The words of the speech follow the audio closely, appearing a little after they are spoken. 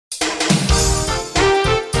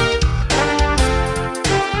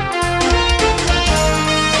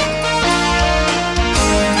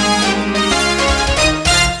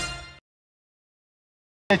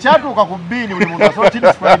Ekyatuuka ku bbiini buli muntu asobola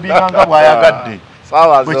kidescribinga nga bw'ayagadde.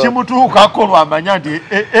 Bwe kimutuukako lwamanya nti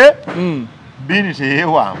bbiini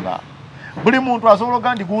teyeewanga. Buli muntu asobola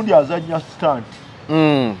okuga nti gundi azannya stand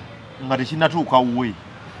nga tekinnatuuka wuwe.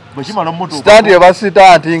 Bwe kimala omutuuka stand eba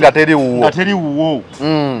stand nga teri wuwo. Nga teri wuwo.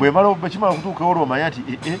 Bwe kimala okutuukawo lwamanya nti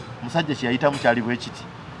musajja kye yayitamu kyali bwe kiti.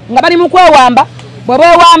 Nga bali mu kwewamba bwe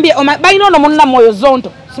beewambye balina ono munnamu oyo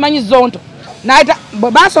Zonto simanyi Zonto n'ayita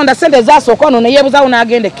bwe basonda ssente ezasooka ono ne yeebuzaawo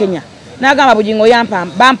n'agenda e Kenya n'agamba Bugingo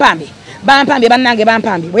bampambye bannange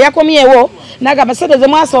bampambye bwe yakomyewo n'agamba ssente ze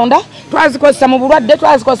mwasonda twazikozesa mu bulwadde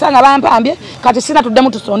twazikozesa nga bampambye kati sina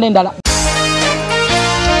tuddemu tusonde endala.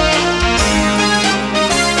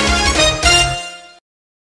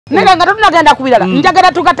 Nega nga tunagenda ku birala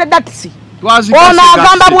njagala tugatte datisi. Ono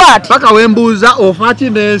agamba bwati paka wembuuza ofa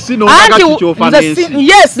kinensi n'onaga kikyofa nensi.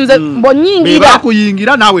 Yes nze mbonyingira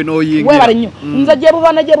bakuyingira nawe n'oyingira. Webale nnyo nze gye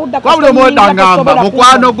bubana gye budda kwa buli mwenda ngamba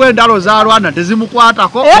mukwano gw'endalo za Rwanda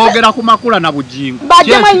tezimukwatako ogera ku makula na Bugingo.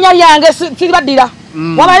 Bajjemu ennya lyange siribaddira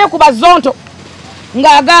wabayo ku Bazonto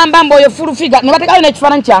ng'agamba mboyo fulu figa ne batekayo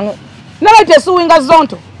n'ekifaananyi kyange ne bayita esuwinga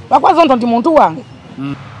Zonto bakwa Zonto nti muntu wange.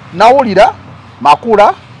 Nawulira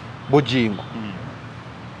makula Bugingo.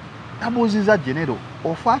 Nabuuziza Genero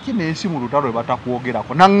ofa kinensi mu lutalo lwe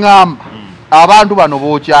batakwogerako naŋŋamba abantu bano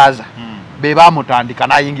bookyaza be baamutandika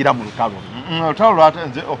n'ayingira mu lutalo. Olutalo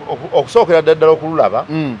lwatenze okusookera ddala okululaba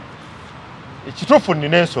ekituufu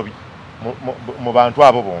nnina ensobi mu bantu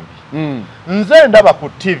abo bombi. Nze ndaba ku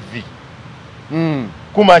TV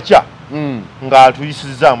ku makya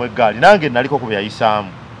ng'atuyisizaamu eggaali nange naliko ku byayisaamu.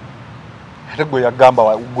 Ate gwe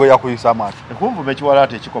yagamba gwe yakuyisaamu ati enkumvuma ekiwala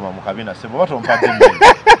ate ekikoma mu kabina sebo batompadde mmere.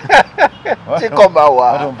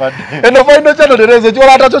 Kikomawa. Eno faino chano tereze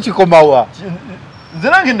ekiwala atacho kikomawa. Nze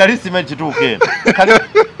nange nali simanyi kituuka eno.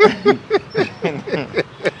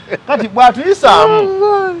 Kati bw'atuyisaamu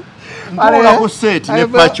ntuula ku seeti ne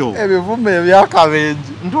Pacho. Ebivume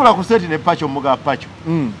ebyakabenje. Ntuula ku seeti ne Pacho muga Pacho.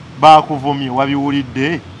 Baakuvumye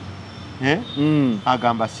wabiwulidde.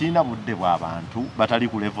 Agamba sina budde bw'abantu batali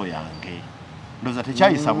ku level yange. Ndoza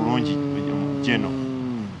tekyayisa bulungi jeno.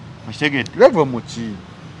 Mukitegedde. Level muki.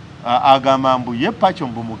 Agamba mbu ye Pacho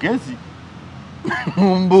mbu mugezi.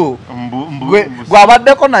 Mbu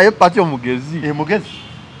gwabaddeko naye Pacho mugezi.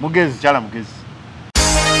 Mugezi kyala mugezi.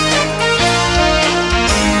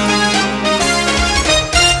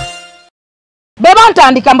 Beba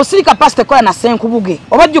ntandika mbu sirika pasite kola na Senkubuge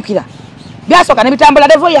obajjukira byasooka ne bitambula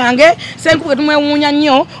level yange Senkubuge tumwewuunya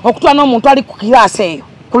nnyo okutwala n'omuntu ali ku kilaasi eyo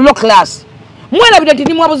ku low class mwelabira nti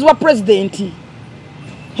ndi mwabuzi wa pulezidenti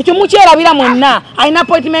ekyo mukyerabira mwenna alina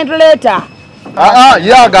appointment letter.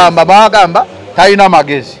 Yagamba bagamba talina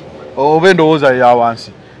magezi oba endowooza ya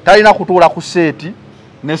wansi talina kutuula ku seeti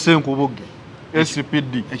ne Senkubuge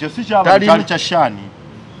SPD ekyo si kyali kya Shani.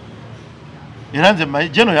 Era nze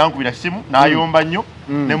jeno yankubira simu n'ayomba nnyo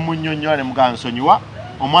ne munnyonnyola ne mugansonyiwa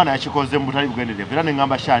omwana yakikoze mu butali bugenderevu era ne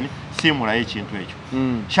ngamba Shani simulayo ekintu ekyo.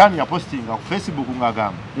 Shani yapostinga ku Facebook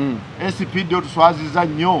ng'agamba SPD otuswaziza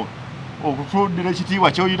nnyo okutuddira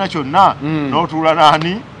ekitiibwa ky'olina kyonna n'otuula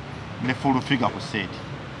nani ne full figure ku seeti.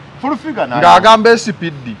 Full figure ng'agamba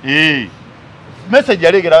SPD. Message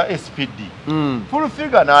yalegera SPD. Full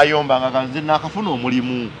figure n'ayomba ng'aganze n'akafuna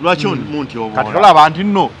omulimu. Lwaki omuntu oboola? Kati tolaba nti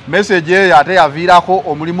nno message eyo ate yaviirako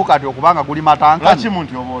omulimu kati okubanga guli matankana. Lwaki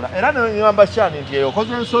muntu oboola? Era ne ngamba Shani nti eyo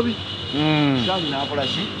okoze ensobi. Shani n'akola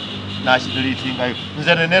ki? N'akideletingayo.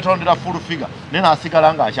 Nze ne neetondera full figure ne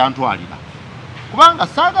n'asigala ng'akyantwalira. Kubanga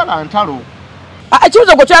saagala ntalo.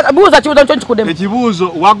 Ekibuuzo buuza kibuuzo kyo nkikuddemu.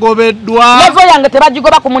 Ekibuuzo wagobeddwa. Level yange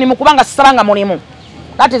tebagigoba ku mulimu kubanga sisabanga mulimu.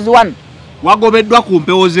 That is one. Wagobeddwa ku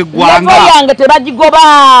mpewo z'eggwanga. Level yange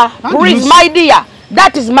tebagigoba. Please my dear,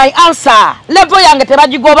 that is my answer. Level yange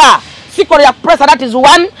tebagigoba. Sikolo ya pressa that is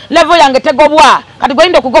one. Level yange tegobwa. Kati gwe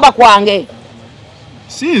ndo kugoba kwange.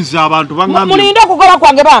 Sinza abantu bangambye. Mulindo kugoba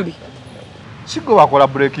kwange bambi. Sigo bakola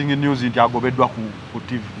breaking news nti agobeddwa ku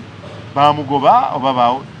TV. Bamugoba oba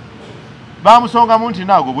bawo. Bamusonga munti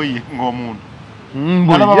naago bwe ng'omuntu.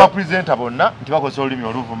 Bana baba presenter bonna nti bakoze olulimi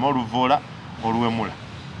oluvuma oluvoola oluwemula.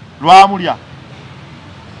 Lwamulya.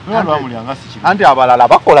 Lwamulya nga sikiri. Anti abalala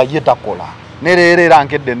bakola ye takola. Nererera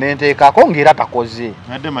nkedde nenteekako ng'era takoze.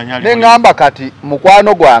 Ne ngamba kati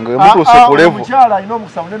mukwano gwange mutuuse ku level. Omukyala alina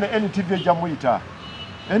omukisa munene NTV ejja muyita.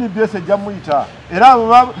 NBS ejja muyita.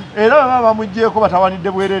 Era bamuggyeko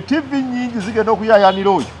batawanidde bwere TV nnyingi zigenda okuyaayanira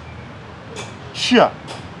oyo. Sha.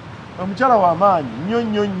 Omukyala w'amaanyi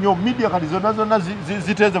nnyo media kati zonna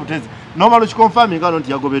ziteeze butezi. Nomalo kikonfirming ngalo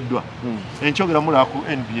nti yagobeddwa. Enkyogera mula ku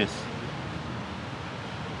NBS.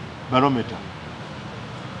 Barometer.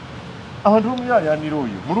 Abantu omuyaayanira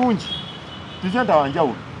oyo mulungi. Presenter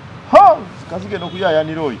wanjawulo. Ha, kazigenda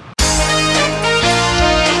okuyayanira oyo.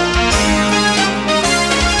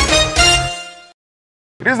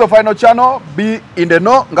 It is the final channel, be in the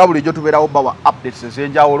know, nga bulijjo tubeerawo bawa updates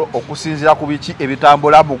ez'enjawulo okusinziira ku biki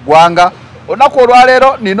ebitambula mu ggwanga. Olunaku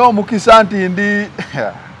olwaleero nina omukisa nti ndi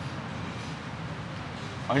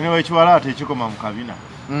alina wekiwalaata ekikoma mu kabina.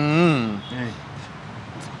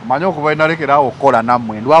 Omanyi okuva enalekeraawo okukola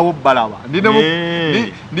nammwe ndwawo balaba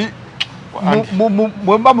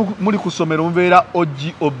bwemba muli ku ssomero mubeera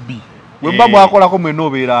OGOB bwemba mwakolako mwenna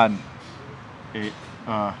obeera ani?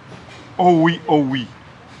 Owi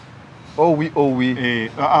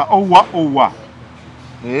owa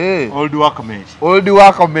old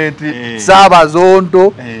workmate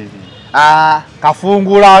Sabazonto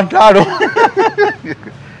kafungula ntalo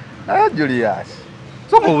Julius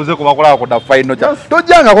sokubuze kubakola ko da final channel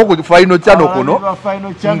tojangako ku final channel kuno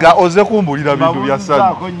nga oze kumbulira bintu bya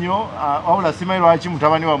sana konyo wabula simairo achi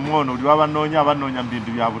mutabani wa muono oli abanoonya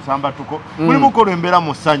bintu bya busamba tuko muli mukolo embera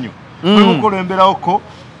musanyo muli mukolo embera okko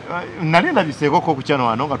nalinda biseko ko ku channel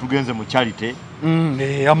wano nga tugenze mu charity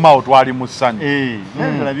amma twali musanyo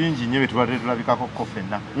nendala bingi nyewe tulabikako ko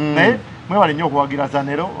fenna naye mwewale nnyo okuwagira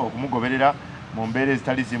zanero okumugoberera mu mbeera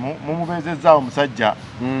ezitali zimu mumubeezezza omusajja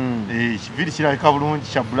kiviri kirabika bulungi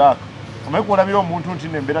kya black omaye kuolabira omuntu nti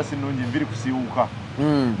nembeera sinungi nviri kusiiwuka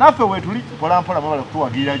naffe wetuli mpolampola mwebale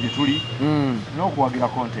kutuwagirira gye tuli n'okuwagira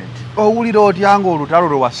content. Owulira otya nga olutalo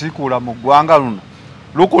lwe wasiikuula mu ggwanga luno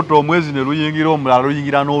lukuta omwezi ne luyingira omulala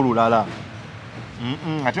luyingira n'olulala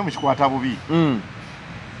ate mukikwata bubi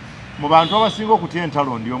mu bantu abasinga okutya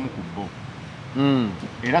entalo ndi omu ku bo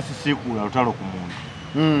era sisiikuula lutalo ku muntu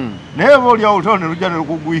naye boolyawo olutalo ne lujja ne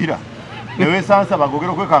lukugwira ne weesansa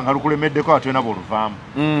bagogera okwekanga lukulemeddeko ate nabo oluvaamu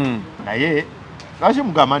naye lwaki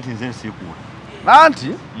mugamba nti nze nsiikuula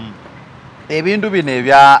anti ebintu bino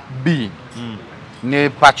ebya B ne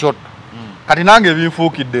Pacho kati nange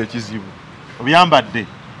binfuukidde ekizibu obyambadde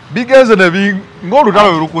bigenze ne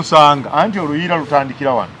ng'olutalo lukusanga anti oluyiira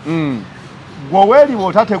lutandikira wano gwe weeri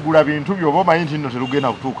bw'otategula bintu byo oba omanyi nti nno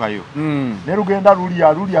terugenda kutuukayo ne lugenda lulya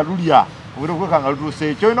ogenda okwekanga lutuuse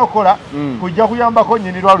ekyo olina okukola kujja kuyambako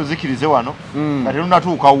nnyini lwaluzikirize wano nga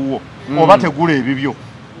terunatuuka wuwo oba tegula ebibyo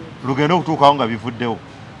lugenda okutuukawo nga bivuddewo.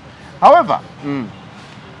 However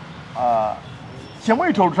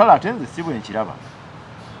kyemuyita olutalo ate nze si bwe nkiraba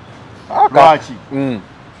lwaki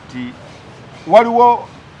ti waliwo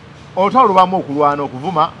olutalo lubamu okulwana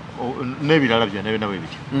okuvuma n'ebirala byonna bwe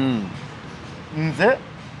bityo nze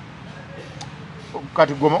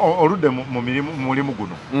kati gwe oludde mu mulimu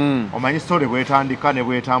guno omanyi sitole bwetandika ne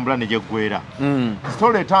bwetambula ne gyeggwera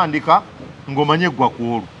sitole etandika ng'omanye eggwa ku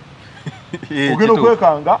olwo ogenda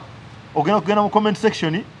okwekanga ogenda kugenda mu comment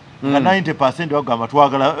section nga 90% bagamba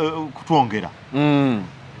twagala kutwongera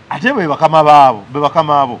ate be bakama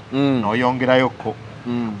baabo n'oyongerayokko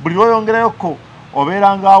buli lw'oyongerayokko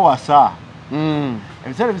obeera ng'awasa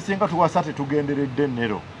ebiseera ebisinga tuwasa tetugenderedde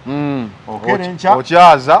ennero okera enkya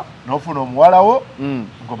okyaza n'ofuna omuwalawo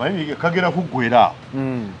ng'omanyi kagenda kuggwera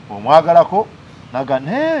omwagalako naga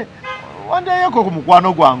wandeyeko ku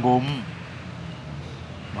mukwano gwange omu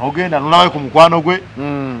n'ogenda nolawe ku mukwano gwe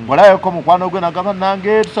ng'olaweko mukwano gwe nagamba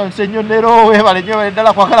nange tusanyuse nnyo nnero weebale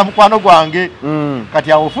ddala kwagala mukwano gwange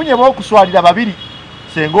kati awo ofunye b'okuswalira babiri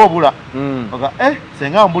senga obula oga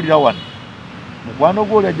senga mbulira wano mukwano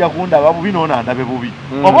gwe oli ajja kundaba bubi n'onandabe bubi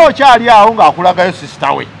oba okyali awo ng'akulagayo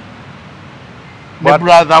sisita we ne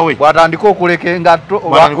brother we bw'atandika okuleka engatto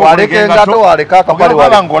waleka engatto waleka akapale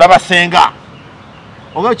wala ng'olaba senga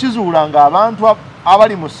oga kizuula ng'abantu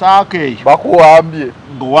abali mu saako eyo bakuwambye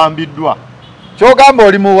ng'owambiddwa kyogamba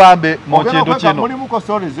oli muwambe mu kintu kino mulimuko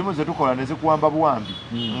story zimu zetukola ne zikuwamba buwambi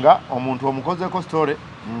nga omuntu omukozeko story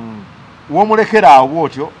w'omulekera awo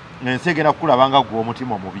otyo ng'ensi egenda kukulaba nga gwe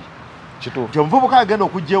omutima omubi nti omuvubuka agenda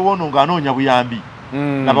okujja ewoono ng'anoonya buyambi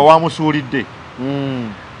naba wamusuulidde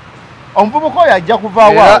omuvubuka oyo ajja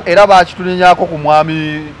kuvaawo era bakitunenyako ku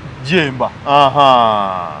mwami Jemba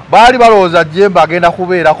baali balowooza Jemba agenda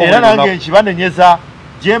kubeerako era nange nkibanenyeza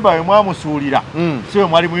Jemba we mwamusuulira si we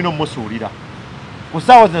mwali mulina omumusuulira ku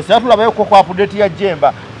ssaawa zino sera tulabayoko ku apudeti ya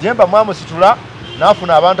Jemba mwamusitula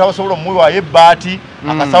n'afuna abantu abasobola omumuwaayo ebbaati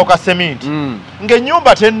akasawo ka seminti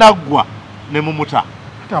ng'ennyumba tennaggwa ne mumuta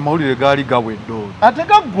amawulire gaali gawedde ate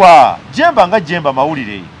gaggwa Jemba nga Jemba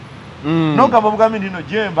mawulire nogamba bugambi ndino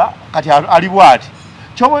Jemba kati ali bwati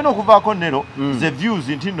kyoba olina okuvaako nnero ze views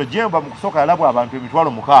nti nno Jemba mu kusooka yalabwa abantu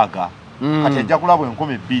 6,000 kati ajja kulabwa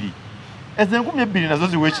 2,000 ezo 2,000 nazo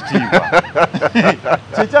ziwa ekitiibwa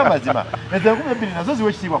kyekyamazima ezo 2,000 nazo ziwa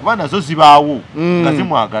ekitiibwa kuba nazo zibaawo nga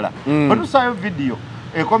zimwagala bwe tusaayo vidiyo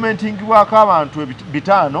commentingibwako abantu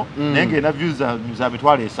 5 naye ng'ena views za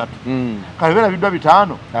mitwalo 3 kale berabiddwa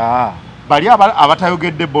 5 bali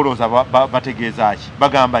abatayogedde boloza bategeeza ki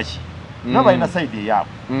bagamba ki no balina side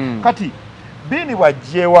eyaabwe kati Bini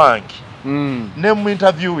bwajje wange ne mu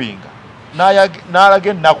interviewing n'alaga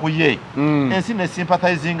ennaku ye ensi ne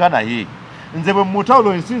sympathizinga naye nze bwe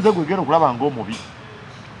mutawulo ensinze gwegenda okulaba ng'omubi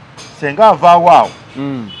senga avaawo awo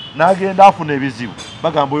n'agenda afuna ebizibu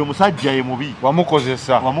bagamba oyo musajja ye mubi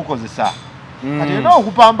wamukozesa kati era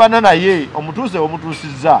okupambana naye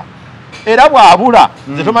omutuusizza era bw'abula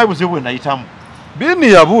nze tomanyi buzibu bwe nayitamu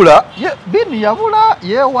Bini yabula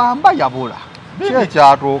yewamba yabula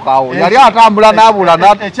kyatuukawo yali atambula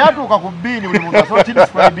n'abula ekyatuuka ku Bini buli muntu asobola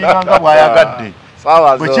kidescribinga nga bw'ayagadde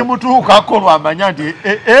bwe kimutuukako lwamanya nti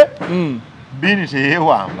Bini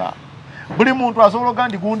teyeewanga buli muntu asobola oga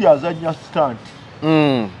nti gundi azannya stand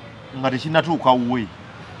nga tekinnatuuka wuwe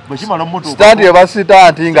bwe kimala omutuuka stand eba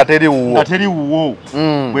stand nga teri wuwo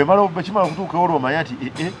bwe kimala okutuukawo lwomanya nti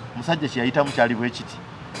musajja kyeyayitamu kyali bwe kiti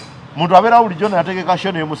muntu abeerawo bulijjo nayategeka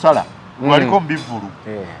sho nemusala waliko mubivulu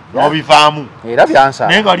obivaamu era byansa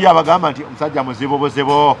naye nga wali abagamba nti omusajja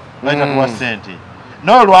muzibobozebo naitatuwa ssente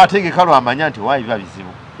naye lwategeka lwamanya nti owa biba bizibu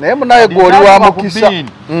naye munaye gwe oli wa mukisa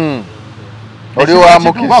oli wa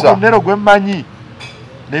mukisa kunero gwemmanyi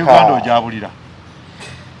ne Uganda ojabulira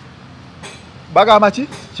bagamba ki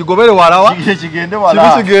kigobere walawa kigende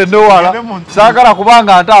wala kigende wala saagala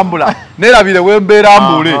kubanga ntambula nerabire wembeera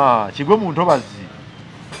mbule kigwe mu ntobazi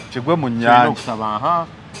kigwe mu nnyanja okusaba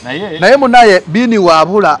naye munaye Bini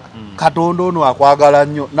wabula Katonda ono akwagala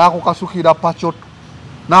nnyo n'akukasukira Pacho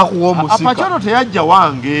n'akuwa omusika Pacho teyajja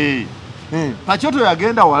wange Pacho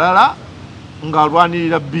yagenda walala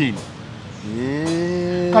ng'alwanirira Bini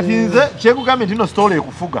kati nze kyekugambye nti no story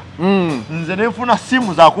ekufuga nze nenfuna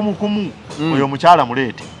simu za kumukumu oyo omukyala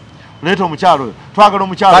muleete omukyalo oyo twagala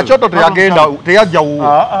omukyalo Pacho teyajja wuwo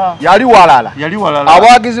yali walala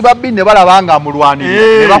abawagizi ba Bini ne balaba nga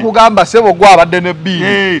amulwanirira ne bakugamba sebo gwe abadde ne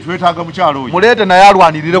Bini twetaaga mukyalo oyo muleete naye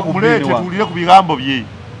alwanirire ku Bini tuwulire ku bigambo bye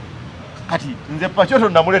kati nze Pacho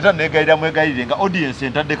namuleeta negayirira mwegayirire nga audience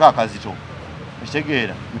entaddeko akazito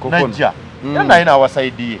ekitegeera najja era naye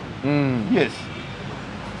n'awasaidi ye yes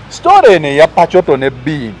story eno eya Pacho ne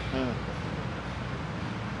Bini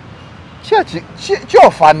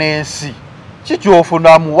kyofa n'ensi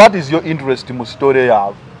kikyofunamu what is your interest mu story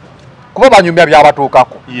yaabwe kuba banyumya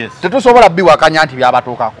byabatuukako tetusobola biwakanya nti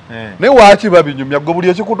byabatuukako naye waaki babinyumya gwe buli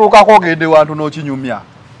ekikutuukako ogende wantu n'okinyumya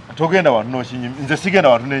togenda wantu n'okinyumya nze sigenda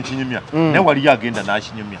wantu n'enkinyumya naye waliyo agenda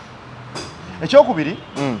n'akinyumya ekyokubiri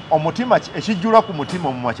omutima ekijjula ku mutima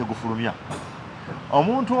omumwa kye gufulumya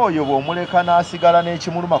omuntu oyo bw'omuleka n'asigala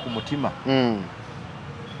n'ekimuluma ku mutima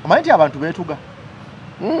omanyi nti abantu beetuga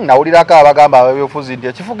nawulirako abagamba abebyobufuzi nti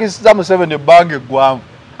ekifugisiza Museveni ebbanga eggwanvu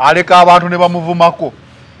aleka abantu ne bamuvumako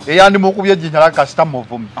eyandimukubye ejjinya kasita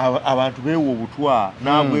muvumi abantu beewa obutwa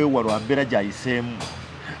n'abwewa lwa mbeera gy'ayiseemu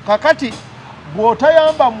kakati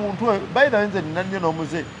bw'otayamba muntu bayira nze nina nnyo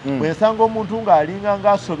n'omuze bwensanga omuntu ng'alinga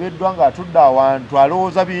ng'asobeddwa ng'atudde awantu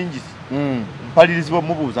alowooza bingi mpalirizibwa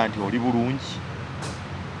omubuuza nti oli bulungi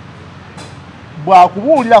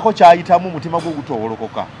bw'akubuulirako kyayitamu omutima gwe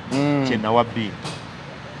gutowolokoka kyennawa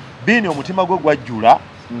Bini omutima gwe gwajjula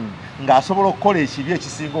ng'asobola okukola ekibi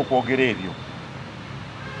ekisinga okwogera ebyo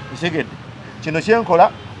ekigedde kino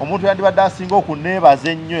kyenkola omuntu yandibadde asinga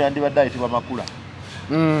okuneebaza ennyo yandibadde ayitibwa makula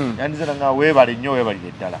yandizera nga weebale nnyo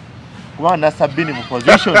weebalire ddala kubanga nassa Bini mu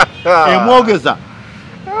position emwogeza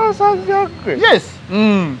yes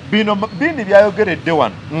Bini byayogeredde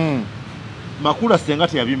wano makula senga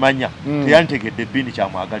teyabimanya teyanditegedde Bini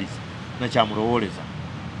kyamwagaliza nakyamulowooleza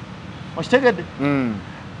okitegedde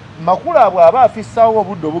makula bw'aba afissawo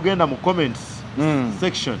obudde obugenda mu comments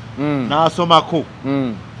section n'asomako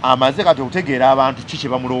amaze kati okutegeera abantu ki kye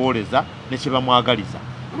bamulowooleza ne kye bamwagaliza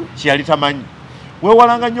kyeyali tamanyi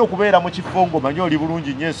weewalanga nnyo okubeera mu kifo ng'omanyi oli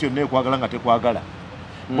bulungi nnyo ensi yonna ekwagala nga tekwagala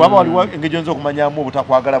bwaba waliwo engeri oyinza okumanyamu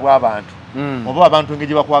obutakwagala bw'abantu oba abantu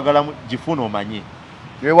engeri bakwagalamu gifuna omanye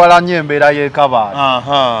wewala nnyo embeera y'ekabaala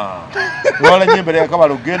wewala nnyo embeera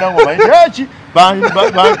y'ekabaala okugenda ng'omanyi eki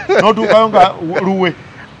n'otuukayo nga luwe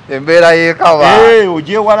embeera y'ekabaala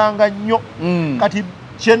ogyewalanga nnyo kati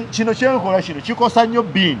kino kyenkola kino kikosa nnyo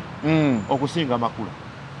Bini okusinga makula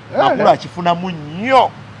makula akifunamu nnyo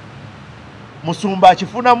musumba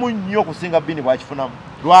akifunamu nnyo okusinga Bini bw'akifunamu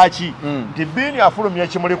lwaki nti Bini afulumya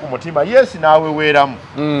ekimuli ku mutima yesi n'aweweeramu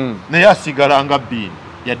naye asigala nga Bini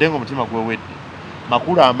yadde nga omutima gwewedde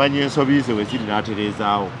makula amanya ensobi ze we ziri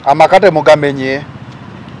n'atereezaawo amakate mugamenye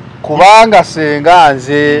kubanga senga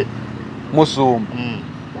nze musumba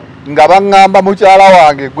nga baŋŋamba mukyala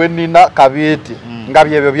wange gwe nnina kabyete nga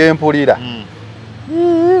byebyo byempulira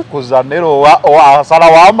kuza nero asala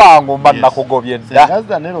w'amangu mba nakugobye dda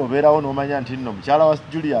sengaza nero obeerawo n'omanya nti nno mukyala wa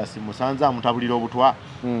Julius musanze amutabulira obutwa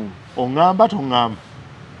oŋŋamba toŋŋamba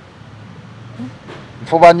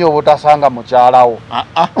nfuba nnyo obutasanga mukyalawo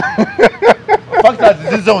factors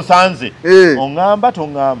zizo nsanze oŋŋamba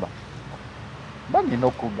toŋŋamba mba nina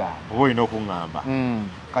okugamba oba olina okuŋŋamba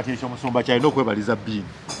kati ekyo omusumba kyalina okwebaliza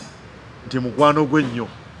Bini nti mukwano gwe nnyo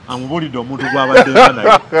amubulidde omuntu gw'abaddenga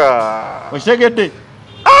naye okitegedde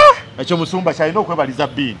ekyo musumba kyalina okwebaliza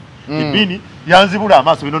Bini Bini yanzibula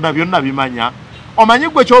amaaso bino byonna bimanya omanyi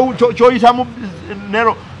gwe kyoyitamu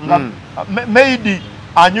nero nga maidi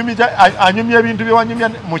anyumya ebintu byewanyumya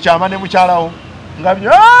mukyama ne mukyalawo nga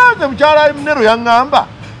nze mukyala nero yaŋŋamba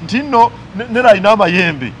nti nno nero alina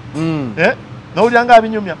amayembe nowulira nga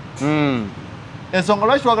abinyumya ensonga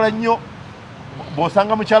lwaki twagala nnyo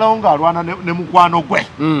bw'osanga mukyalawo ng'alwana ne mukwano gwe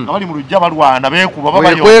nga bali mu lujja balwana beekuba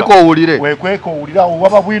wekwekowulira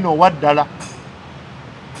owaba bwino owa ddala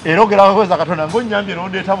era ogera kweza Katonda ng'onnyambye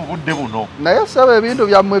n'ondeeta mu budde buno naye saba ebintu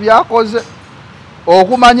byammwe byakoze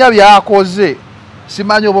okumanya byakoze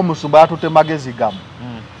simanyi oba omusumba atutte magezi gamu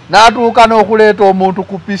n'atuuka n'okuleeta omuntu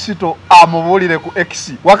ku pisito amubuulire ku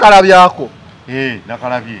X wakalabyako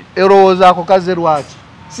nakalabye erowooza ako kaze lwaki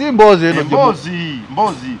si mboozi eno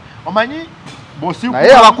mboozi omanyi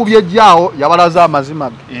naye abakubye ejjaawo yabalaza amazima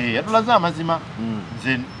ge yatulaze amazima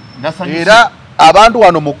nze nasanyuse era abantu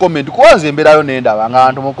wano mu komenti kuba nze embeerayo nendaba nga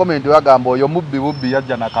abantu mu komenti bagamba oyo mubbi bubbi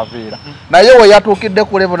yajja nakaveera naye we yatuukidde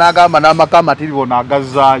ku levo n'agamba n'amaka amatiribo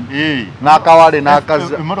n'agazaayo n'akawale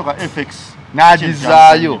emmotoka FX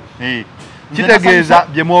n'agizaayo kitegeeza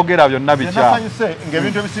bye mwogera byonna nasanyuse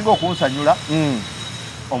ng'ebintu ebisinga okunsanyula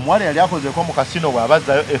omuwala yali akozeeko mu kasino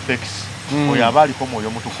bw'abazzayo FX oyo aba aliko mwoyo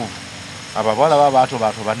mutukuvu abawala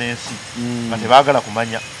baatobaatoba n'ensi nga tebaagala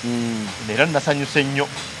kumanya era nasanyuse nnyo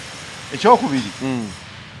ekyokubiri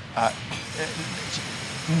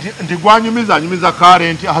ndi gwanyumiza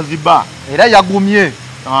current haziba era yagumye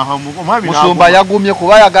musumba yagumye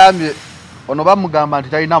kuba yagambye ono bamugamba nti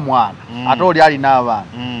talina mwana ate oli alina abaana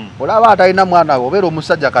olaba atalina mwana obeera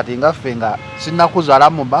omusajja kati ngaffe nga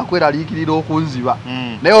sinnakuzaalamu bakweraliikirira okunziba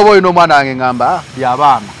naye oba olina omwana wange ngamba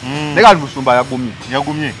byabaana naye kati musumba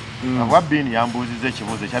yagumye akuba Bini yambuuziza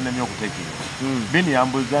ekibuuzo ekyannemye okutegeera Bini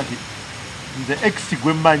yambuuziza nti nze X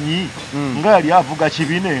gwe mmanyi nga yali avuga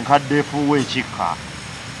kibiina enkadde efuuwa ekikka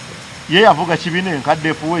ye yavuga kibiina enkadde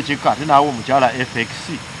efuuwa ekikka ate naawe omukyala FX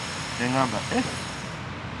neŋŋamba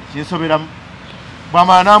kinsoberamu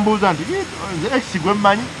bwamala nambuuza nti nze X gwe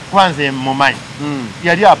mmanyi kuba nze mumanyi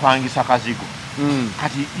yali apangisa kazigo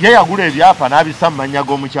kati ye yagula ebyapa n'abissa mu mannya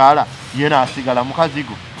g'omukyala ye n'asigala mu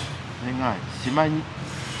kazigo neŋŋamba simanyi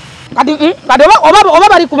kati oba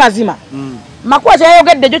bali ku mazima makuwa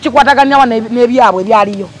kyayogedde ekyo kikwataganyawa n'ebyabwe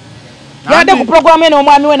ebyaliyo yadde ku puroguramu eno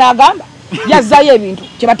omwami we n'agamba yazzaayo ebintu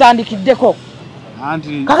kye batandikiddeko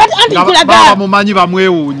kakati nkiraga mumanyi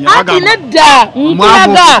bamwewuunya anti nedda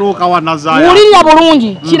nkiraga wulirira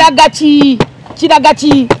bulungi kiraga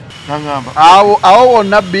ki awo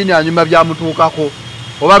wonna Bini anyuma byamutuukako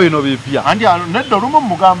oba bino bipya anti nedda olumu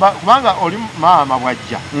mugamba kubanga oli maama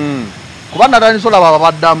bwajja kuba natanisolaba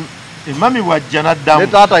babaddamu emami bwajja naddamu ne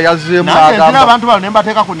taata yazzeemu n'agamba abantu bano ne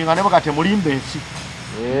mbateeka ku nninga ne baka temulimba ensi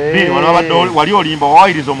Bini wali olimba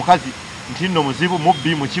wawayiriza omukazi nti nno muzibu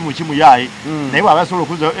mubbi muki muyaaye naye bw'aba asobola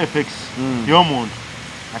okuzayo FX y'omuntu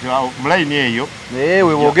kati mulayini eyo naye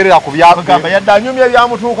we boogerera ku byagamba yadde anyumya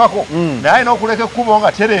ebyamutuukako naye alina okuleka ekkubo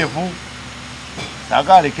nga tereevu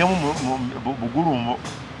saaga alekemu bugulumbo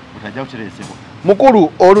butajja kukireesebwa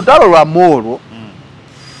mukulu olutalo lwamme olwo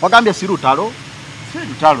wagambye si lutalo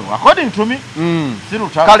according to me si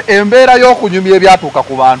lutalo kale embeera y'okunyumya ebyatuuka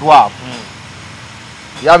ku bantu abo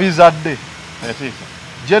yabizadde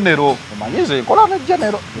Genero omanyize enkola ne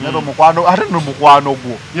Genero mukwano ate no mukwano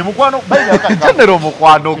gwo ye mukwano Genero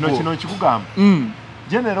mukwano gwo kino kikugamba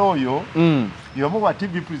Genero oyo yomu wa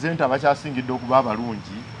TV presenter abakyasingidde okuba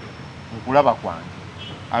abalungi okulaba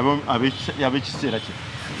kwange abekiseera kye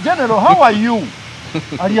Genero how are you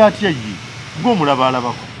ali atya ye ng'omulaba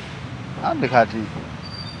alabako ande kati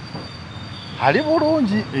ali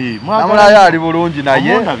bulungi namulaye ali bulungi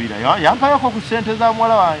naye yampayako ku ssente za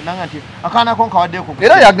muwala wange nanga nti akaanako nkawaddeko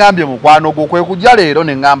era yagambye mukwano gwo kwe kujja leero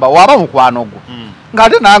ne ŋŋamba waba mukwano gwo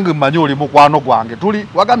ng'ate nange mmanyi oli mukwano gwange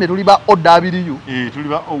wagambye tuli ba OW tuli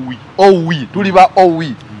ba OWI tuli ba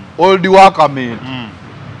OWI old workmen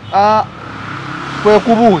kwe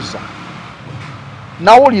kubuuza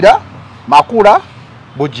nawulira makula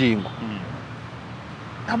bujingo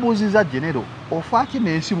nabuuziza Genero ofaaki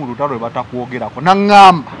n'ensi mu lutalo lwe batakwogerako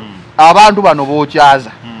naŋŋamba abantu bano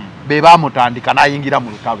bookyaza be bamutandika n'ayingira mu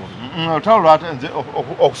lutalo. Olutalo lwatenze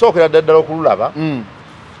okusookera ddala okululaba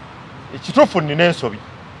ekituufu nnina ensobi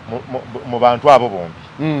mu bantu abo bombi.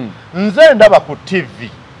 Nze ndaba ku TV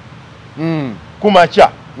ku makya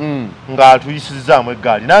ng'atuyisizaamu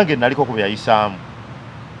eggaali nange naliko ku byayisaamu.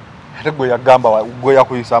 Ate gwe yagamba gwe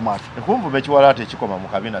yakuyisaamu ati ekunvuma ekiwalaata ekikoma mu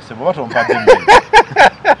kabina sebo batompadde mmere.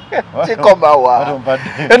 Kikomawa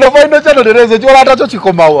eno faino kyano tereze ekiwalaata kyo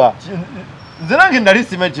kikomawa. Nze nange nali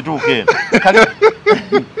sima ekituuka eno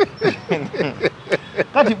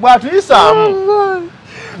kati bw'atuyisaamu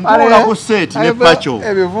ntuula ku seeti ne Pacho.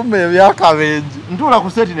 Ebivume ebyakabenje. Ntuula ku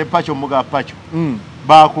seeti ne Pacho muga Pacho.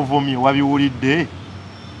 Baakuvumye wabiwulidde?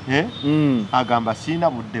 Agamba siina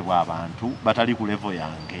budde bw'abantu batali ku level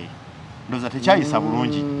yange. Ndoza tekyayisa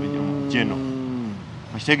bulungi jeno.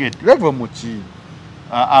 Mukitegedde? Level muki?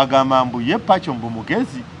 Agamba mbu ye Pacho mbu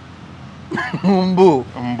mugezi. Mbu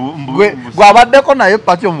gwabaddeko naye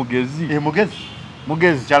Pacho mugezi.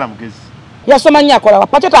 Mugezi kyala mugezi. Yasoma nnyo akola wa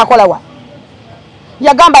Pacho takola wa.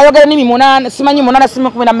 Yagamba ayogera nimi 8 simanyi 8 simu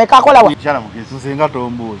 10 na mmeka akola wa. Kyala mugezi. Nzenga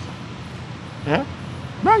tombuuza.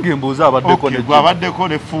 Nange mbuuza abaddeko ne gwabaddeko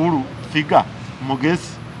ne fulu figa mugezi.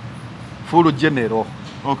 Fulu general.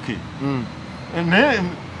 Okay. Ne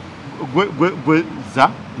gwe za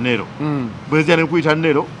nero. Bwezi ne kuyita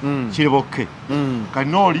nero kiribokke.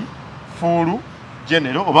 Kanoli fulu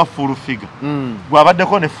general oba fulu figa.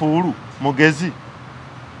 Gwabaddeko ne fulu mugezi.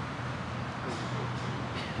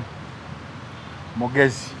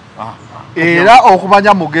 Mugezi. Era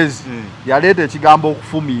okumanya mugezi yaleeta ekigambo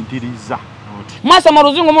okufumiitiriza. Mwasa mu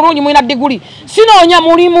luzungu mulungi mwina diguli. Sinoonya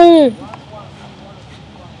mulimu.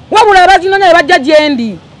 Wabula abazinonya ne bajja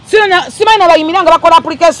gyendi. Simanyi nabayimiranga bakola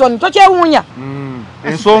application tokyewuunya.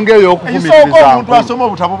 Ensonga eyo okufumiitiriza. Ensonga omuntu asoma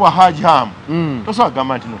obutabo bwa Haji Hamu. Tosobola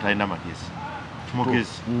kugamba nti talina magezi.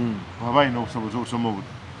 Mugezi. Waba alina obusobozi okusoma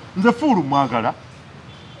obutabo. Nze fulu mwagala.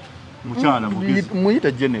 Mukyala mugezi.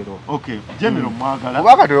 Muyite general. Okay, general mwagala.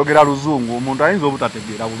 Kubanga toyogera luzungu omuntu ayinza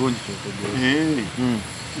obutategeera bulungi kyotegeera.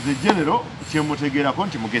 The general kyemutegeerako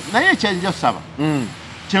nti mugezi naye ekyenja saba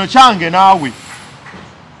kino kyange naawe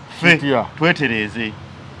fe twetereeze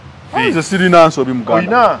nze sirina nsobi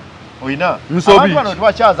muganda oyina abantu bano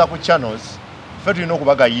tebakyaza ku channels fe tulina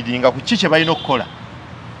okubagayidinga ku ki kye balina okukola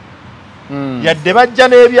yadde bajja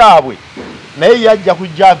n'ebyabwe naye yajja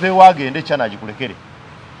kujja aveewo agende channel agikulekere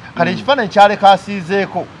kale ekifaananyi kyaleka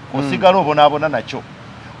asiizeeko osigala obonaabona nakyo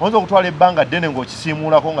oyinza okutwala ebbanga ddene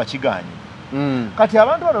ng'okisiimuulako nga kiganye. Kati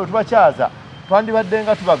abantu bano tubakyaza twandibadde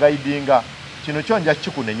nga tubagayidinga kino kyonja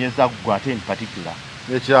kikunenyeza ggwe ate in particular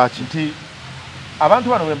ekyaki nti abantu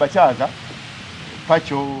bano bwe mbakyaza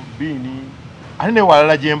Pacho Bini ate ne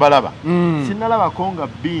walala gye mbalaba sinnalabako nga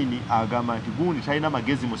Bini agamba nti gundi talina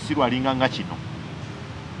magezi musiru alinga nga kino.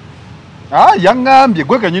 Yaŋŋambye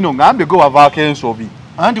gwe kenyini oŋŋambye gwe wavaako ensobi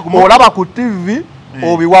olaba ku TV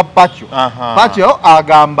obiwa Pacho. Pacho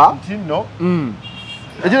agamba nti nno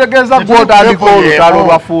ekitegeeza gw'otandika olutalo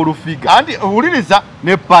lwa fuulu figa. Anti owuliriza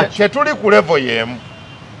ne Pacho tetuli ku level y'emu.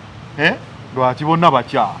 Lwaki bonna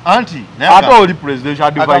bakyawa. Anti ate oli presidential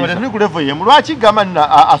advisor. Tetuli ku level y'emu. Lwaki gamba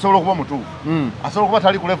asobola okuba mutuufu? Asobola okuba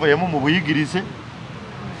tali ku level y'emu mu buyigirize.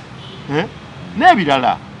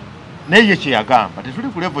 N'ebirala. Naye ye kye yagamba tetuli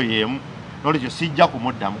ku level y'emu. N'olwekyo sijja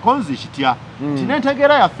kumuddamu. Konzi kitya. Nti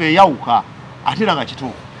n'entegeera yaffe eyawuka ate era nga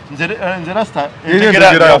kituufu. Nze rasta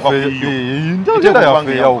entegeera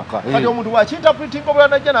yaffe eyawuka. Kati omuntu wakinterpreting obulala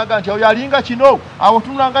najja naga nti oyo alinga kino awo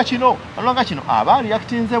tunulanga kino alanga kino aba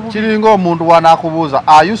aliactinze bubi. Kiringa omuntu wanakubuuza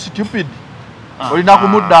are you stupid? Olina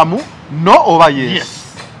kumuddamu no oba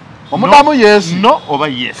yes. Omuddamu yes no oba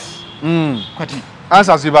yes. Kati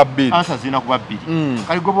answer ziba bbiri. Answer zina kuba bbiri.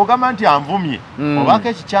 Kati gwe bw'ogamba nti anvumye obaako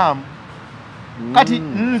ekikyamu. Kati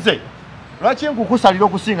nze lwaki nkukusalira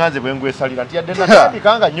okusinga nze bwe ngwesalira nti yadde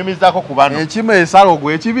natandika nga nnyumizaako ku bano ekimu esala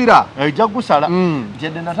ogwo ekibira ejja kusala nti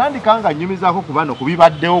yadde natandika nga nnyumizaako ku bano ku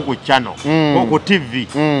bibaddewo ku channel ku TV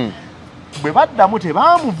bwe baddamu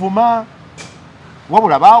tebaamuvuma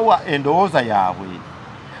wabula baawa endowooza yaabwe.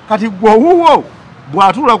 Kati gwe wuwo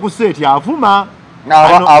bw'atuula ku seeti avuma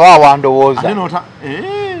aba awandowooza ate noota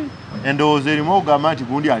endowooza erimu okugamba nti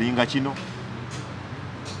gundi alinga kino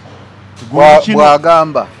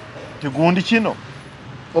bw'agamba tigundi kino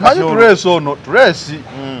omanyi Trace ono Trace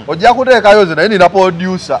ojja kuteekayo ze naye nina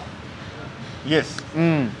producer. Yes.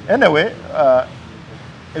 Anyway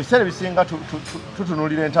ebiseera bisinga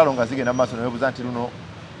tutunulira entalo nga zigenda maaso newebuuza nti luno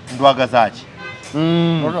ndwagaza ki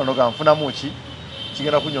nolwo nga nfunamu ki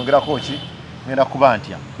kigenda kunyongerako ki ngenda kuba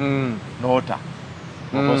ntya noota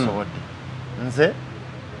okosobodde nze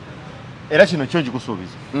era kino kyo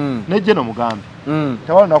nkikusuubiza nejje nomugambe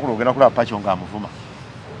tewali lunaku lwogenda kulaba Pacho ng'amuvuma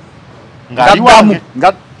ngali wange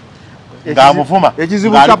ngamuvuma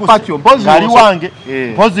ekizibu kya Pacho mpozi ngali wange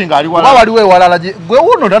mpozi ngali wala wali we walala gwe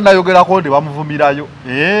uno ndanayogera ko ndi bamuvumirayo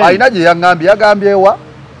ayina gye yagambye ewa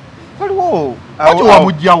waliwo Pacho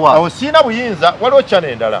wamujjawa awo sina buyinza waliwo chane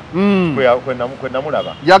endala kwenda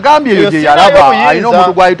mulaba yagambye eyo gye yalaba ayina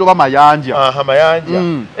omuntu gwayitoba mayanja mayanja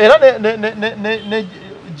era ne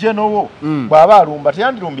jenowo bwaba alumba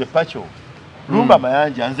teyandirumbye Pacho lumba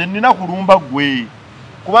mayanja nze nina kulumba gwe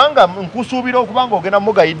kubanga nkusuubira okubanga ogenda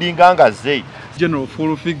mugayidinga ngaze general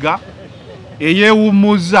full figure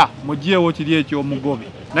eyewumuza mujeewo kiri ekyomugobe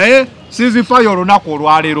naye sizifayo olunaku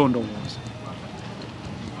olwaleero ndowooza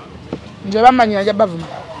nje bamanyira nja bavuma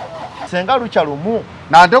senga lucha lumu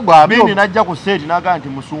nante gwabini najja ku state naga nti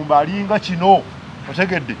musumba alinga kino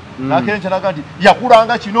otegedde nakencha naga nti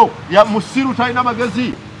yakulanga kino ya musiru talina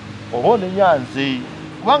magezi obone nyanze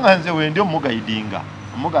kubanga nze wende omugayidinga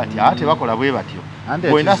omuga nti ate bakola bwe batyo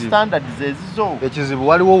wena standards ezizo ekizibu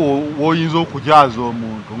waliwo woyinza okujaaza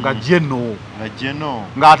omuntu nga jeno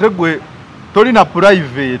ng'ate gwe tolina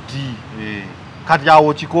private kati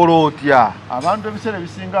awo kikola otya abantu ebiseera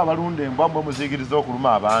ebisinga abalunda embwa mbwe muzigiriza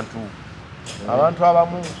okuluma abantu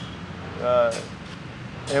abamu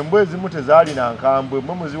embwa ezimu tezaalina nkambwe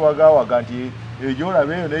mwe muziwagawaga nti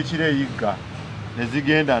egyolaba eyo n'ekiro eyigga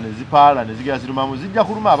nezigenda nezipaala nezigenda zirumamu zijja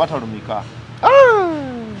kuluma abatalumika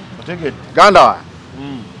otegedde ganda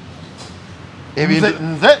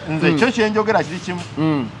nze kyo kyenjogera kiri kimu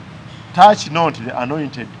touch not the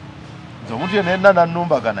anointed nze omuntu yenna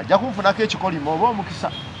nannumbagana ajja kunfunako ekikolimo oba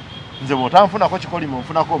omukisa nze bw'otanfunako kikolimo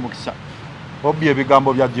nfunako omukisa obbi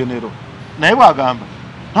ebigambo bya genero naye bw'agamba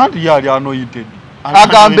anti yali anointed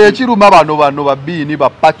agamba ekiruma bano babbiini ba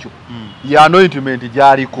Pacho ya anointment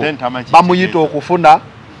gyaliko bamuyita okufuna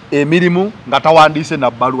emirimu nga tawandiise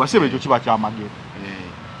na bbaluwa sebe ekyo kiba kyamagero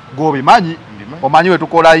gobimanyi omanyi we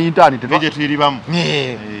tukola intern tetuyiribamu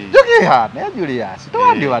jogeya naye Julius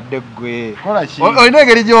towandibadde ggwe olina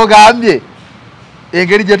engeri gyogambye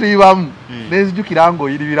engeri gye tuyibamu nenzijukira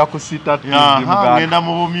ng'oyiribira ku ngenda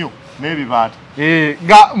mu bumyu n'ebibaata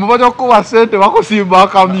nga mubaja okukuba ssente bakusimba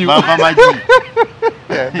akamyu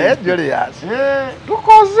naye Julius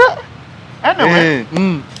tukoze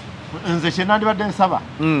nze kyenandibadde nsaba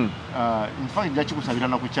nfa nja kikusabira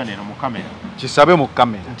na ku channel mu kamera kisabe mu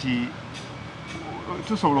kamera nti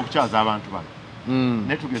tusobola okukyaza abantu bano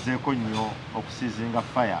naye tugezeeko nnyo okusiizinga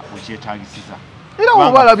fire wekyetaagisiza era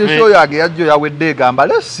obalabye show yage yajjo yawedde egamba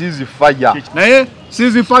let's seize fire naye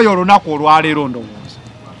seize fire olunaku olwaleero ndowooza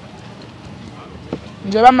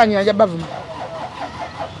nje bamanyira nja bavuma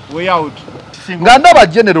way out nga ndaba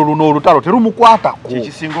general luno olutalo terumukwatako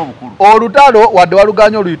kikisinga obukulu olutalo wadde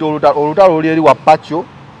waluganya oluyita olutalo oli eri wa Pacho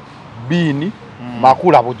bini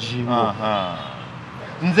makula bujimu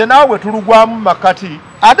nze naawe tulugwamu makati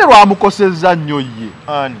ate lwamukosezza nnyo ye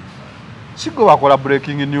ani sigo bakola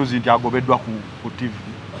breaking news nti agobeddwa ku TV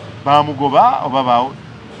bamugoba oba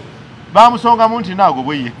bamusongamu nti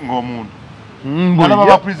naagobwe ng'omuntu balaba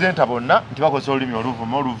bapresenta bonna nti bakozesa olulimi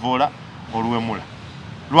oluvuma oluvoola oluwemula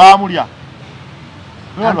lwamulya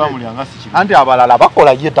nga si kibi anti abalala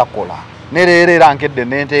bakola ye takola nereero era nkedde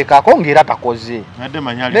nenteekako ng'era takoze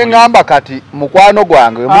neŋŋamba kati mukwano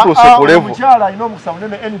gwange wemutuuse ku levu omukyala alina omukisa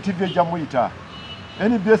munene NTV ejja muyita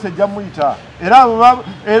NBS ejja muyita era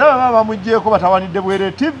baba bamugjeeko batawanidde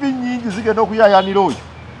bwere TV nnyingi zigenda okuyaayanira oyo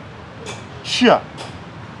sha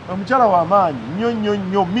omukyala w'amaanyi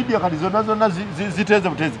nnyo media kati zonna ziteeze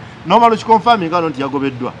butezi nomala okikonfaminga nti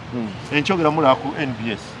yagobeddwa enkyogera mulaba ku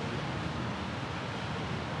NBS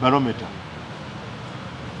barometer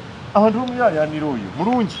abantu omuyaayanira oyo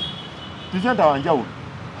mulungi tuzenta wanjawulo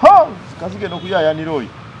kazigenda okuyaayanira oyo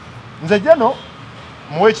nze jeno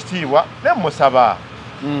muwe ekitiibwa ne musaba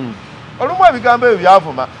olumu ebigambo ebyo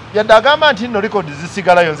byavuma yadde agamba nti nno likodi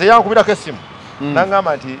zisigalayo nze yankubirako essimu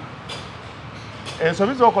nagamba nti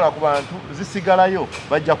ensobi z'okola ku bantu zisigalayo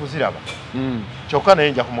bajja kuziraba kyokka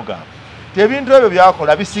naye nja kumugamba ti ebintu ebyo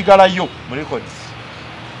byakola bisigalayo mu likodi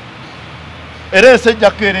era ensi ejja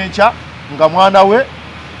kukeera enkya nga mwana we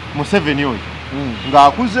Museveni oyo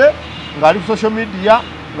ng'akuze ng'ali ku social media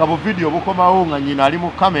nga bu video bukomawo nga nyina ali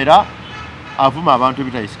mu kamera avuma abantu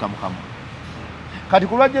ebitayisika mukamu kati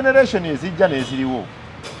kulwa generation ezijja n'eziriwo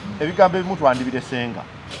ebigambo ebimu twandibiresenga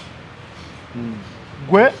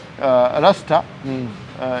gwe rasta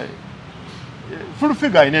full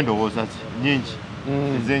figure ayina endowooza nyingi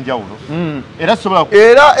ez'enjawulo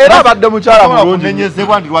era abadde mukyala mulungi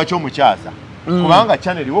kunenyezebwa ndi lwaki omukyaza kubanga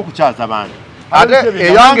channel iwo okukyaza bantu ate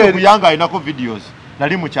eyange kuyanga ayinako videos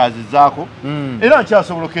nali mukyazizaako era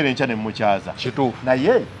nkyasobola okera enkya ne mukyaza kituufu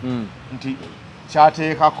naye nti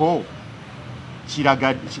kyateekako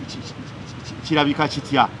kirabika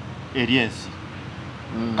kitya eri ensi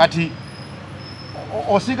kati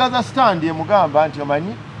osigaza stand emugamba nti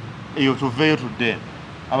omanyi eyo tuveeyo tudde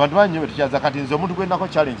abantu bangi nnyo betukyaza kati nze omuntu gwendako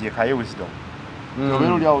challenge ekaye wisdom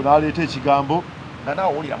obeera oli awo n'aleeta ekigambo nga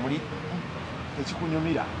naawe owulira muli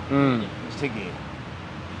ekikunyumira kitegeera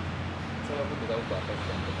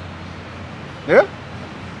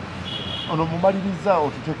ono mumaliriza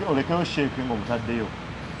olekeyo sheeke ng'omutaddeyo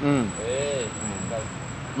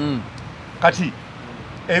kati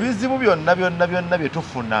ebizibu byonna bye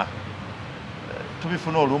tufuna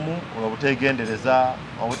tubifuna olumu obutegendereza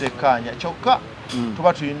obutekkaanya kyokka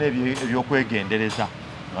tuba tulina ebyokwegendereza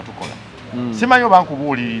nga tukola simanyi oba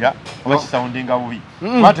nkubuulirira oba kisawundinga bubi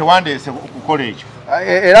kuba tewandeese kukola ekyo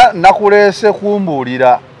era nakuleese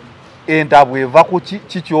kumbuulira entabwe eva ku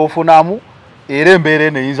kikyofunamu era embeera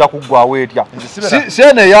eno eyinza kuggwawo etya si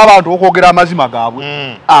eno ey'abantu okwogera amazima gaabwe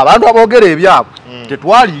abantu aboogera ebyabwe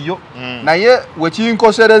tetwaliyo naye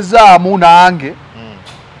wekinkoserezaamu nange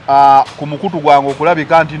ku mukutu gwange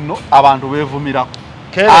okulabika nti nno abantu beevumirako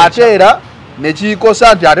ate era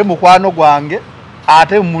nekikosa nti ate mukwano gwange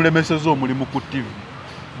ate mulemeseza omulimu ku TV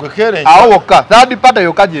awo wokka third party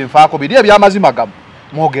yokka gyenfaako biri ebyamazima gammwe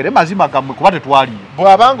mwogere mazima gammwe kuba tetwaliyo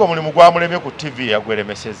bw'abanga omulimu gwamulemye ku TV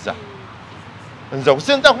yagweremeseza nze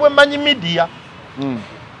okusinza kuba emanyi media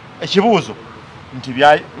ekibuuzo nti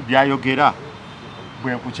byayogera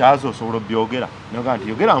bwe nkukyaza osobola obyogera naga nti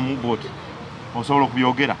yogeramu bwoti osobola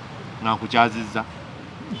okubyogera nga nkukyazizza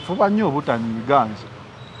fuba nnyo obutanyiiga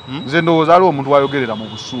nze ndowooza aliwo omuntu wayogerera mu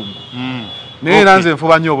busungu naye era nze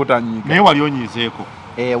nfuba nnyo obutanyiiga naye wali onyiizeeko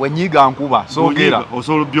wenyiiga nkuba soogera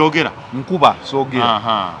osobola obyogera nkuba soogera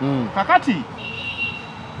kakati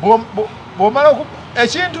bw'omala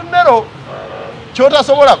ekintu nnero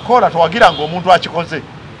kyotasobola kukola towagira ng'omuntu akikoze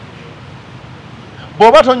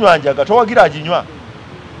bw'oba tonywa njaga towagira aginywa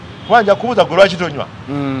wanja kubuuza gwe lwaki tonywa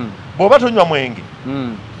bw'oba tonywa mwenge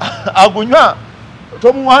agunywa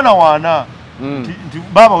tomuwaanawaana nti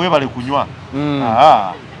baaba weebale kunywa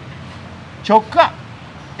kyokka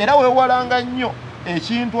era weewalanga nnyo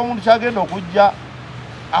ekintu omuntu kyagenda okujja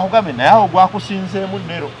akugambe naye awo gwakusinzeemu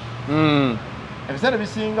nnero ebiseera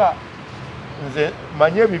bisinga nze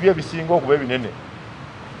manye ebibi ebisinga okuba ebinene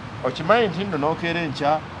okimanyi nti nno n'okeera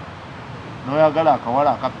enkya n'oyagala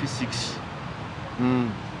akawala aka P6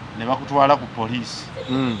 ne bakutwala ku poliisi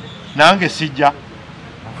nange sijja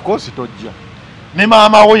of course tojja ne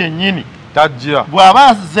maama wo yennyini tajja bw'aba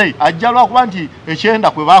azze ajja lwakuba nti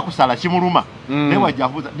ekyenda kwe baakusala kimuluma naye wajja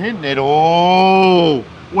kubuuza naye nero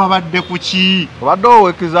wabadde ku ki obadde owa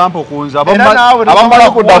example ku nze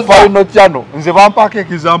abamala kudda final channel nze bampaako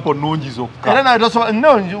example nnungi zokka era nawe tosobola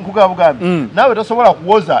nkugambye naawe tosobola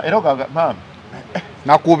kuwoza era ogaga maama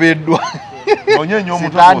nakubiddwa onyenye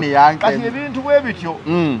omuntu kati ebintu bwe bityo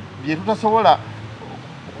bye tutasobola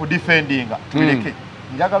kudifendinga tubireke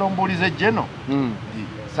njagala ombuulize jeno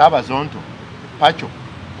Sabazonto Pacho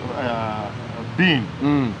bin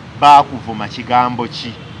baakuvuma kigambo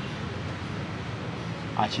ki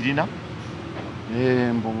akirina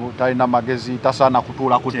mbu talina magezi tasaana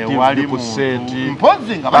kutuula ku TV ku seeti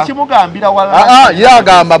mpozi nga bakimugambira wala ye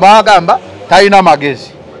agamba baagamba talina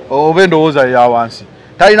magezi oba endowooza ya wansi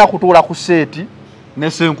talina kutuula ku seeti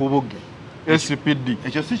ne Senkubuge SPD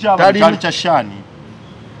ekyo si kyaba kyali kya Shani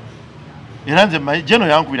era nze jeno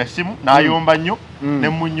yankubira simu n'ayomba nnyo ne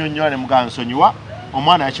munnyonnyola ne mugansonyiwa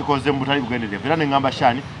omwana yakikoze mu butali bugenderevu era ne ngamba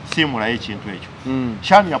Shani simulayo ekintu ekyo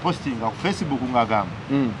Shani yapostinga ku Facebook ng'agamba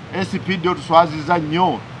SPD otuswaziza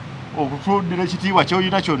nnyo okutuddira ekitiibwa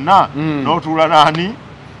ky'olina kyonna n'otuula naani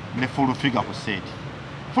ne full figure ku seeti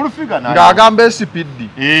full figure ng'agamba SPD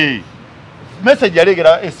message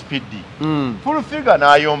yalegera SPD full figure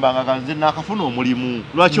n'ayomba nga ganze nakafuna omulimu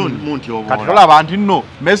lwaki omuntu obola kati tolaba nti nno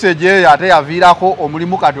message eyo ate yaviirako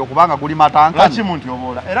omulimu kati okubanga guli matanka lwaki muntu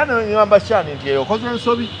obola era ngamba Shani nti eyo okoze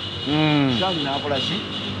ensobi Shani n'akola ki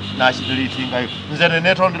n'akideletingayo nze ne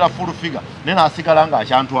neetondera full figure ne n'asigala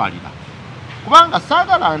ng'akyantwalira kubanga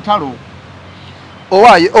saagala ntalo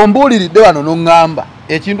owaaye ombuuliridde wano n'oŋŋamba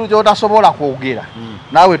ekintu ky'otasobola kwogera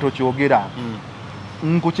naawe tokyogera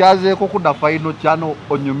nkukyazeeko kudda final channel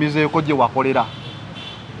onyumizeeko gye wakolera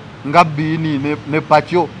nga Biini ne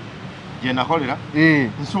Pacho gye nakolera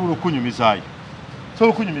nsobola okunyumizaayo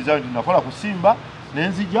nti nakola kusimba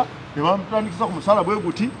nenzija ne bamutandikisa ku musala bwe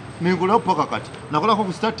guti nengolayo paka kati nakolako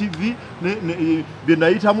ku Star TV bye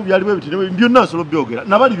nayitamu byali bwe biti byonna nsobola byogera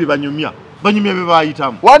nabali bye banyumya bye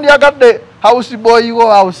bayitamu wandyagadde house boy wo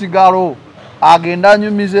house galo agenda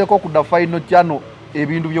anyumizeeko kudda final channel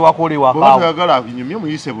ebintu bye wakolewa kawo bw'otoyagala binyumye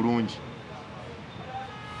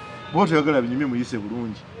muyise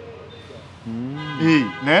bulungi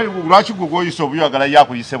naye lwaki gwe gwoyisa obuyagala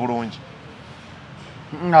yakuyise bulungi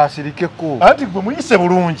asirikeko anti gwe muyise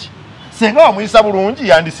bulungi senga wamuyisa bulungi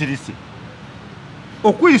yandisirise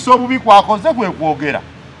okuyisa obubi kwakoze kwe kwogera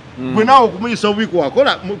gwe naawe okumuyisa obubi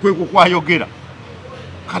kwakola kwe kukwayogera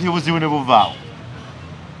kati obuzibu ne buvaawo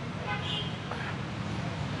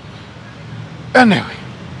anyway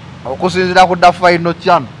okusinzira ku da final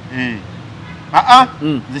channel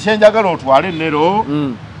nze kyenjagala otwale ennero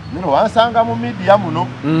nero wansanga mu media muno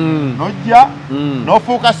nojja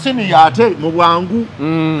n'ofuuka siniya ate mu bwangu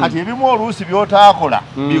kati ebimu oluusi byotaakola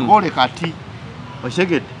bikole kati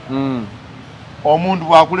okitegedde omuntu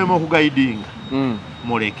bwakulema okugayidinga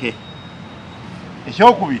muleke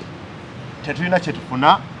ekyokubiri tetulina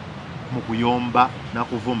kyetufuna mu kuyomba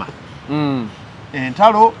nakuvuma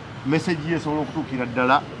entalo meseji esobola okutuukira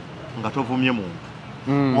ddala nga tovumye muntu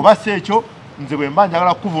oba si ekyo nze bwe mba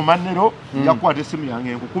njagala kukuvuma nnero nja kukwata essimu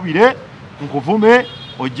yange nkukubire nkuvume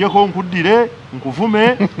ojjeko nkuddire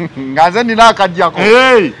nkuvume nga nze nina akajjako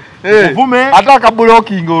nkuvume ate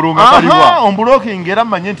akabulokinga olwo nga kaliwa ombulokinga era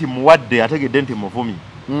mmanye nti muwadde ategedde nti muvumi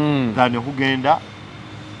nga nekugenda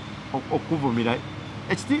okuvumira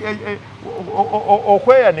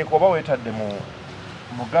okweyanika oba weetadde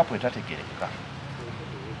mu gapu etategereka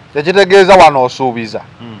tekitegeeza wano osuubiza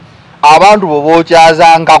abantu bwe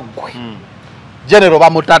bookyazanga ggwe genero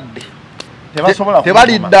bamutadde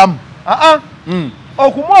tebaliddamu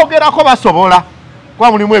okumwogerako basobola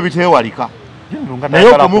kuba mulimu ebiteewalika naye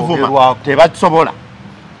okumuvuma tebasobola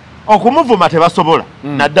okumuvuma tebasobola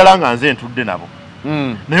naddala nga nze ntudde nabo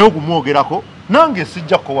naye okumwogerako nange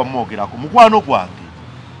sijja kukowa mwogerako mukwano gwange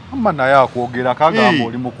amma naye akwogera kagamba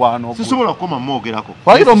oli mukwano gwo sisobola kukoma mwogerako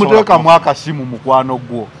wayita omuteekamu akasimu mukwano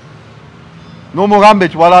gwo n'omugamba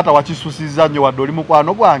ekiwalaata wakisusiza nnyo wadde oli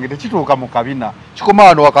mukwano gwange tekituuka mu kabina kikoma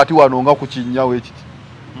wano wakati wano nga ku kinnyawo ekiti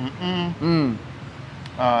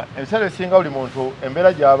ebiseera ebisinga buli muntu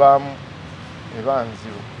embeera gy'abaamu eba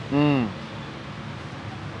nzibu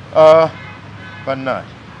bannaye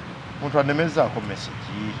muntu anemezaako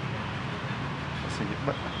meseji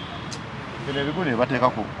bino ebigu ne bateeka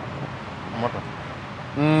ku motoka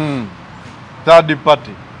third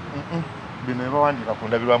party bino ebawandiika ku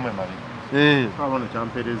ndabirwamu emabega Kawano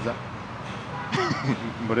champereza.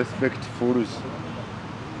 Respect fools.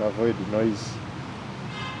 Avoid noise.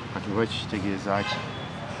 Kati wachi kitegeeza ki.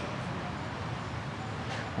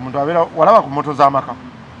 Omuntu abera walaba ku moto z'amaka.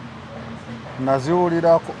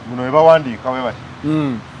 Naziwulirako. Muno eba wandiika we bati.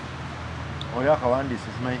 Oli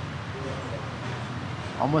akawandiise simanyi.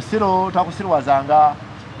 Omusiro takusirwazanga.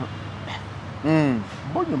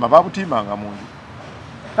 Mbonyuma babutimanga mundu.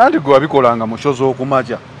 Anti gwe wabikolanga mu show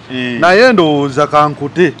z'okumakya. Naye ndowooza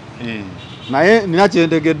kankute naye nina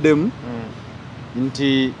kyentegeddemu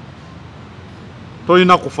nti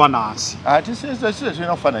tolina kufa nansi ati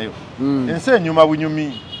tolina kufa nayo ensi enyuma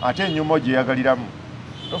bunyumi ate enyuma ogyeyagaliramu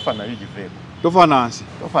tofa nayo giveeko tofa nansi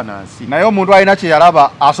naye omuntu alina kye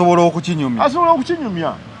yalaba asobola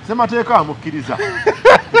okukinyumya semateeka amukkiriza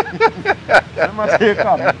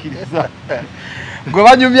gwe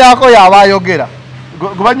banyumyako yaba ayogera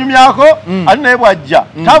gubanyumyako ali naye bwajja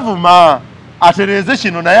tavuma atereze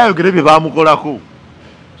kino naye ayogere bye bamukolako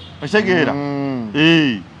okitegeera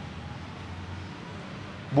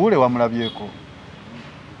Buule wamulabyeko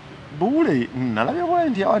Buule nalabye bwe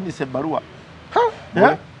nti yawandiise ebbaluwa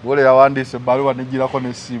Buule yawandiise ebbaluwa negirako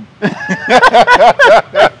n'essimu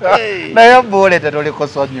naye Buule tetuliko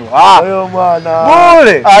sonyiwa oyo mwana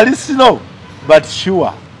Buule ali slow but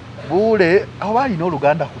sure Buule oba alina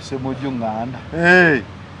oluganda ku Ssemujju nganda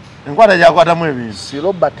enkwata gyakwatamu ebintu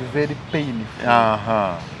slow but very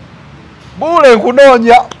painful Buule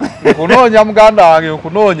nkunoonya muganda wange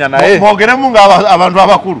nkunoonya naye mwogeremu ng'abantu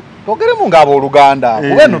abakulu twogeremu ng'abooluganda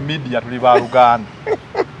kuba eno media tuli ba Luganda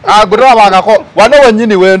gwe tolabangako wano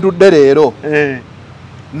wennyini wentudde leero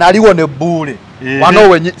naliwo ne Buule wano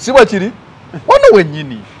wennyini si bwe kiri wano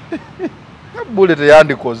wennyini Buule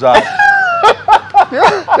teyandikoze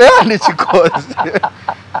teyandikikoze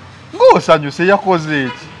ng'osanyuse yakoze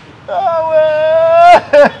eki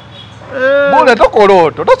Buule tokola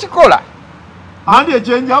oto tokikola andi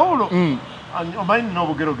ekyenjawulo omanyi nina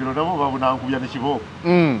obugerogero nabo babunankubya ne kibooko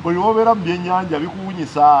buli wobeera mu byennyanja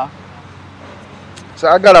bikuwunyisa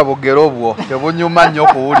saagala bugero bwo tebunyuma nnyo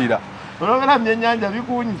kuwulira olwobeera mu byennyanja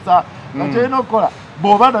bikuwunyisa akyolina okukola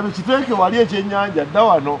bw'oba ndabe kiteeke wali ekyennyanja dda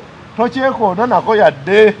wano tokyekoona nako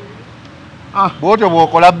yadde bwotyo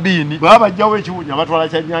bw'okola bbiini bwaba bajjawo ekiwunya batwala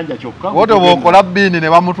kyennyanja kyokka bwotyo bw'okola bbiini ne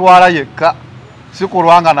bamutwala yekka si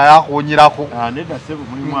kulwanga naye akuwunyirako nedda ssebo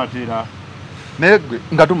mulimu ate era naye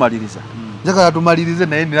nga tumaliriza njagala tumalirize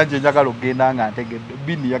naye ninaje njagala ogenda nga ntegedde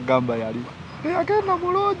bini yagamba yali yagenda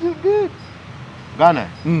mulungi bini gana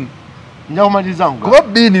nja kumaliriza ngo kuba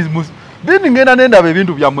bini ngenda nendaba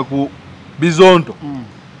ebintu byammwe ku bizonto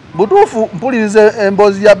Mutuufu mpulirize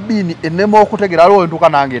emboozi ya bini ennema okutegera aliwo entuuka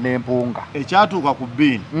nange n'empunga ekyatuuka ku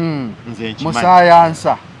bini nze nkimanyi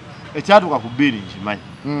musayansa ekyatuuka ku bini nkimanyi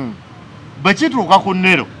bwe kituuka ku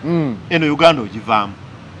nnero eno Uganda ogivaamu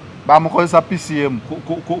bamukozesa PCM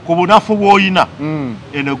ku bunafu bw'oyina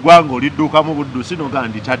eno eggwanga olidduukamu buddusi nogaa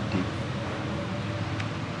nditadde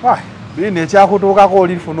bini ekyakutuukako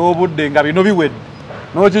olifuna obudde nga bino biwedde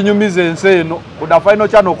n'okinyumiza ensi eno kuda final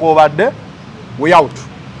channel koobadde we out.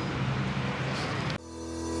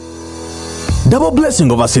 Double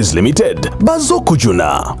Blessing Overseas Limited,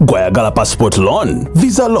 Bazokujuna, Gwayagala Passport Loan,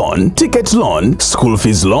 Visa Loan, Ticket Loan, School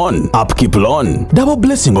Fees Loan, Upkeep Loan, Double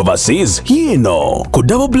Blessing Overseas, yino. Ku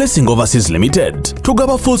Double Blessing Overseas Limited,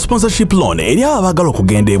 tugaba full sponsorship loan eri abagala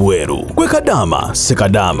okugenda ebweru. Kwekadama,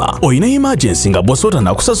 sekadama, oyina emergency nga bosota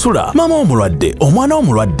na kusasula, mama omulwadde, omwana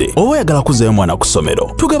omulwadde, oba oyagala kuzayo mwana ku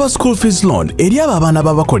ssomero. Tugaba School Fees Loan eri abaana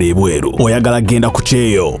babakola ebweru. Oyagala genda ku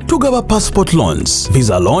kyeyo, tugaba Passport Loans,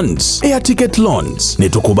 Visa Loans, Air Ticket Loans, ne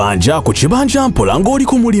tukubanja ku kibanja mpola ng'oli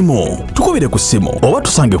ku mulimu. Tukubire ku ssimu oba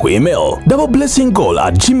tusange ku email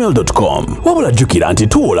doubleblessinggoal@gmail.com. Wabula jjukira nti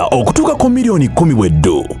tuwola okutuuka ku milioni 10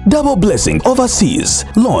 bweddu. Double Blessing Overseas,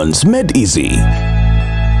 loans made easy.